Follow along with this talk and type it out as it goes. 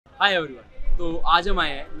Hi everyone. तो आज हम आए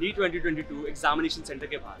हैं नीट 2022 एग्जामिनेशन सेंटर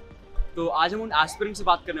के बाहर। तो आज हम उन एस्पिरेंट से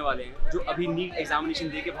बात करने वाले हैं जो अभी नीट एग्जामिनेशन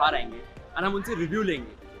दे के बाहर आएंगे और हम उनसे रिव्यू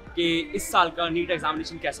लेंगे कि इस साल का नीट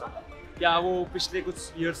एग्जामिनेशन कैसा था, क्या वो पिछले कुछ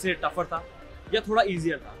ईयर से टफर था या थोड़ा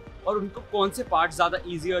ईजियर था, और उनको कौन से पार्ट ज़्यादा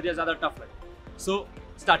ईजियर या ज़्यादा टफ लगे। सो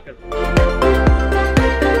स्टार्ट करते हैं।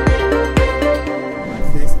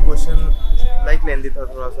 फिजिक्स क्वेश्चन लाइक लेंदी था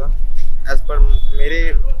थोड़ा सा, एज पर मेरे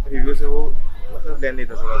रिव्यू से वो मतलब लेंदी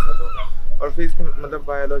था थोड़ा सा। तो और फिजिक्स मतलब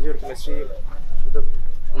बायोलॉजी और केमिस्ट्री मतलब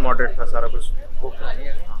मॉडरेट था सारा कुछ।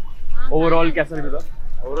 ओके, ओवरऑल कैसा रिव्यू था?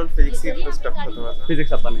 ओवरऑल फिजिक्स ही टफ था थोड़ा सा।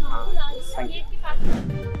 फिजिक्स आता नहीं। हाँ, थैंक यू।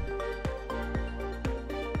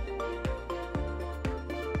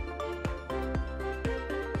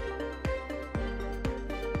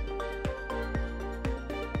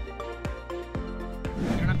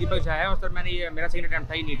 मेरा नाम दीपक झा है और सर मैंने मेरा सेकंड अटैम्प्ट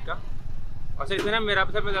था ही नीट का। और सर इसमें ना मेरा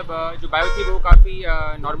सर मतलब जो बायो थी वो काफ़ी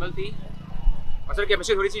नॉर्मल थी, और सर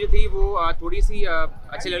केमिस्ट्री थोड़ी सी जो थी वो थोड़ी सी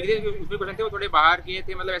अच्छी लग रही थी। उसमें क्वेश्चन थे वो थोड़े बाहर के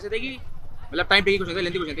थे, मतलब ऐसे थे कि मतलब टाइम टेकिंग क्वेश्चन थे,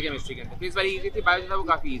 लेंथी क्वेश्चन थे केमिस्ट्री के अंदर। फिजिक्स वाली ईजी थी, बायो जो था वो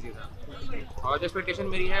काफ़ी ईजी था। और जो एक्सपेक्टेशन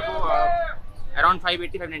मेरी है वो अराउंड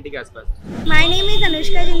 580-590 के आसपास। My name is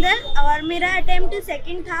Anushka Jindal और मेरा अटेम्प्ट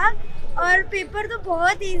सेकंड था और पेपर तो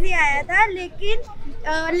बहुत इजी आया था, लेकिन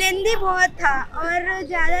लेंदी बहुत था और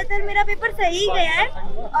ज़्यादातर मेरा पेपर सही गया है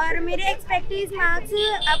और मेरे expected marks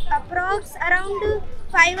approx around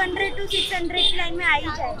 500 to 600 की लाइन में आ ही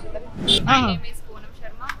जाएंगे। My name is Poonam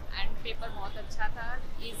Sharma and paper बहुत अच्छा था,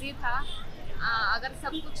 इजी था। अगर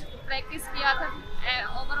सब कुछ प्रैक्टिस किया था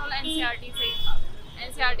ओवरऑल एनसीईआरटी से ही था,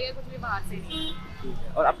 एनसीईआरटी का कुछ भी बाहर से नहीं।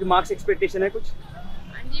 और आपके मार्क्स एक्सपेक्टेशन है कुछ?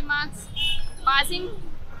 हाँ जी, मार्क्स पासिंग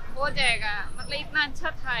हो जाएगा, मतलब इतना अच्छा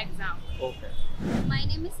था exam. Okay. My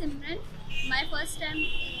name is Simran. My first time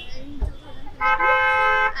in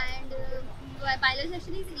 2022 and biology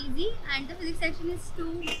section is easy and the physics section is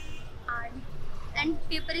too hard and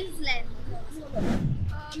paper is lengthy.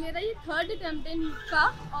 मेरा ये थर्ड अटेम्प्ट है नीट का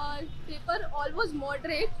और paper almost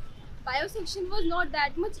moderate. Bio section was not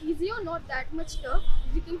that much easy और not that much tough,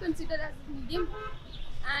 we can consider as medium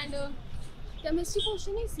and chemistry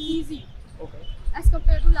question is easy as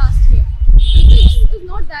compare to last year. Physics is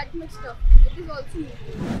not that much tough, it is also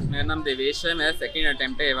medium. मेरा नाम देवेश है, मेरा second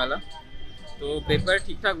attempt है ये वाला। तो paper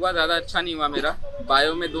ठीक ठाक हुआ, ज़्यादा अच्छा नहीं हुआ मेरा।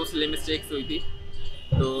 बायो में 2 सिले मिस्टेक्स हुई थी,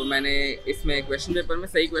 तो मैंने इसमें क्वेश्चन पेपर में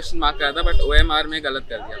सही क्वेश्चन मार्क करा था बट OMR में गलत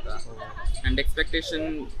कर दिया था। एंड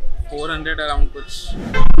एक्सपेक्टेशन 400 अराउंड कुछ।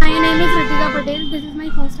 My name is Ritika Patel. This is my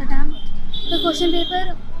first attempt. तो क्वेश्चन पेपर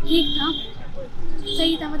ठीक था,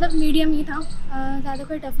 सही था, मतलब मीडियम ही था, ज़्यादा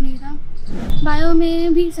कोई टफ नहीं था। बायो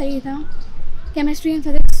में भी सही था, केमिस्ट्री एंड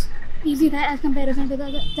फिजिक्स इजी था एज कंपेरिजन टू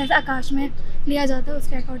जैसे आकाश में लिया जाता है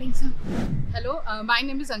उसके अकॉर्डिंग से। Hello, my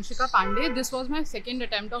name is Anshika Pandey. This was my second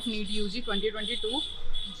attempt of NEET UG 2022.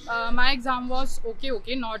 My exam was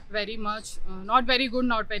okay, not very much, not very good,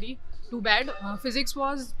 not very too bad. Physics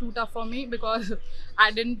was too tough for me because I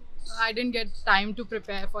didn't get time to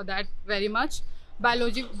prepare for that very much.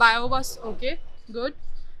 Bio was okay, good,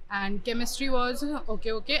 and chemistry was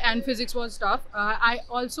okay, and physics was tough.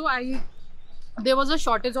 There was a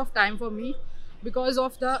shortage of time for me because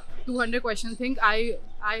of the 200 question thing. I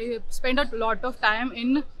spent a lot of time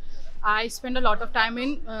in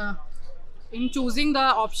choosing the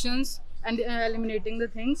options and eliminating the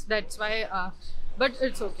things. That's why but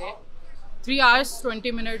it's okay. 3 hours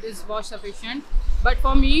 20 minutes was sufficient, but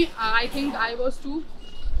for me I think I was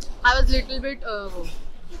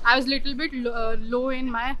little bit low in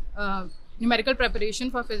my numerical preparation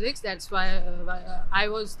for physics. That's why I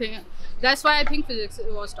think physics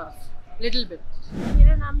was tough little bit.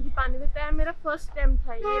 मेरा नाम दीपान्विता है, मेरा first attempt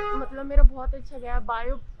था ये, मतलब मेरा बहुत अच्छा गया।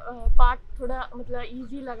 बायो पार्ट थोड़ा मतलब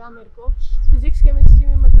इजी लगा मेरे को। फिजिक्स केमिस्ट्री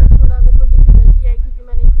में मतलब थोड़ा मेरे को डिफिकल्टी आई क्योंकि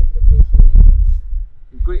मैंने इतनी प्रिपरेशन नहीं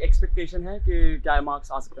करी। कोई एक्सपेक्टेशन है कि क्या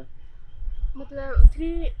मार्क्स आ सकता है? मतलब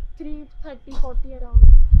 330-40 अराउंड।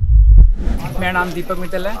 मेरा नाम दीपक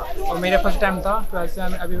मित्तल है और मेरा फर्स्ट टाइम था 12th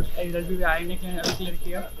में। अभी रिजल्ट भी आया नहीं, अभी क्लियर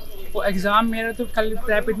किया। वो एग्ज़ाम मेरा तो खाली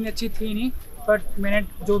प्रेप इतनी अच्छी थी नहीं, बट मैंने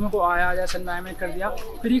जो मेरे को आया जैसे मैंने कर दिया।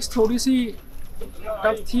 फिजिक्स थोड़ी सी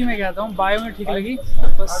टफ थी, मैं कहता हूँ। बायो में ठीक लगी,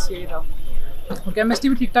 बस यही था। और केमिस्ट्री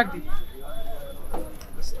भी ठीक ठाक थी।